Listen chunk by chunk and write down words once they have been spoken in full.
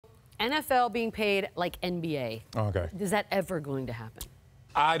NFL being paid like NBA. Okay. Is that ever going to happen?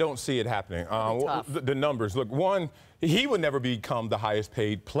 I don't see it happening. The numbers. Look, one, he would never become the highest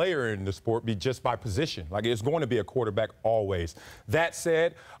paid player in the sport just by position. Like, it's going to be a quarterback always. That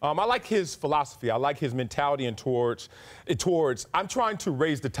said, I like his philosophy. I like his mentality and towards I'm trying to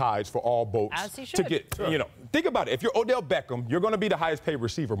raise the tides for all boats. As he should. To get, think about it. If you're Odell Beckham, you're going to be the highest paid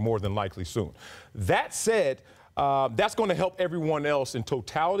receiver more than likely soon. That said, that's going to help everyone else in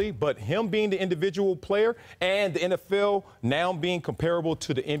totality, but him being the individual player and the NFL now being comparable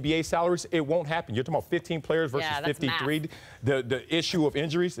to the NBA salaries, it won't happen. You're talking about 15 players versus 53. The issue of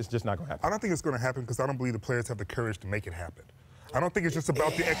injuries is just not going to happen. I don't think it's going to happen because I don't believe the players have the courage to make it happen. I don't think it's just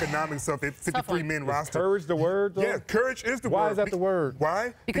about the economics of a 53-man roster. Is courage the word, though? Yeah, courage is the word. Why is that the word?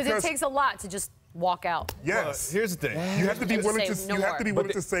 Why? Because it takes a lot to just walk out. Yes. Here's the thing. You have to be willing to. No you have to be more.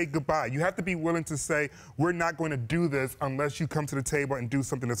 willing to say goodbye. You have to be willing to say we're not going to do this unless you come to the table and do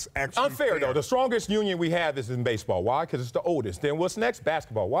something that's actually unfair. Though the strongest union we have is in baseball. Why? Because it's the oldest. Then what's next?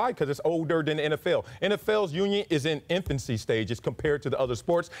 Basketball. Why? Because it's older than the NFL. NFL's union is in infancy stages compared to the other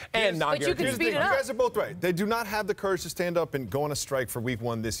sports and non-guaranteed. But you can speed it up. You guys are both right. They do not have the courage to stand up and go on a strike for Week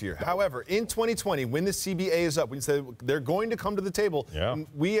 1 this year. However, in 2020, when the CBA is up, we say they're going to come to the table. Yeah.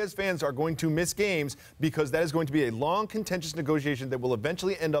 We as fans are going to miss games because that is going to be a long, contentious negotiation that will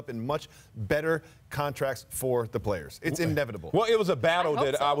eventually end up in much better contracts for the players. It's inevitable. Well, it was a battle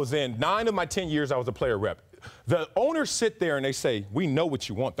that I was in. 9 of my 10 years, I was a player rep. The owners sit there and they say, we know what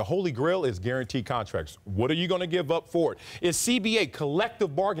you want. The Holy Grail is guaranteed contracts. What are you going to give up for it? It's CBA,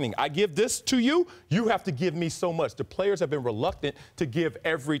 collective bargaining. I give this to you, you have to give me so much. The players have been reluctant to give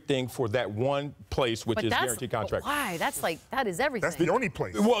everything for that one place, which is guaranteed contract. Why? That is everything. That's the only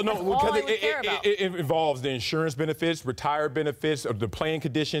place. Well, no, because it involves the insurance benefits, retired benefits, or the playing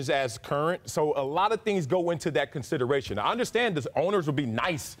conditions as current. So a lot of things go into that consideration. I understand the owners would be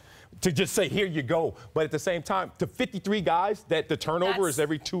nice to just say, here you go. But at the same time, to 53 guys, that the turnover is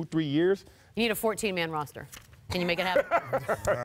every 2-3 years. You need a 14-man roster. Can you make it happen?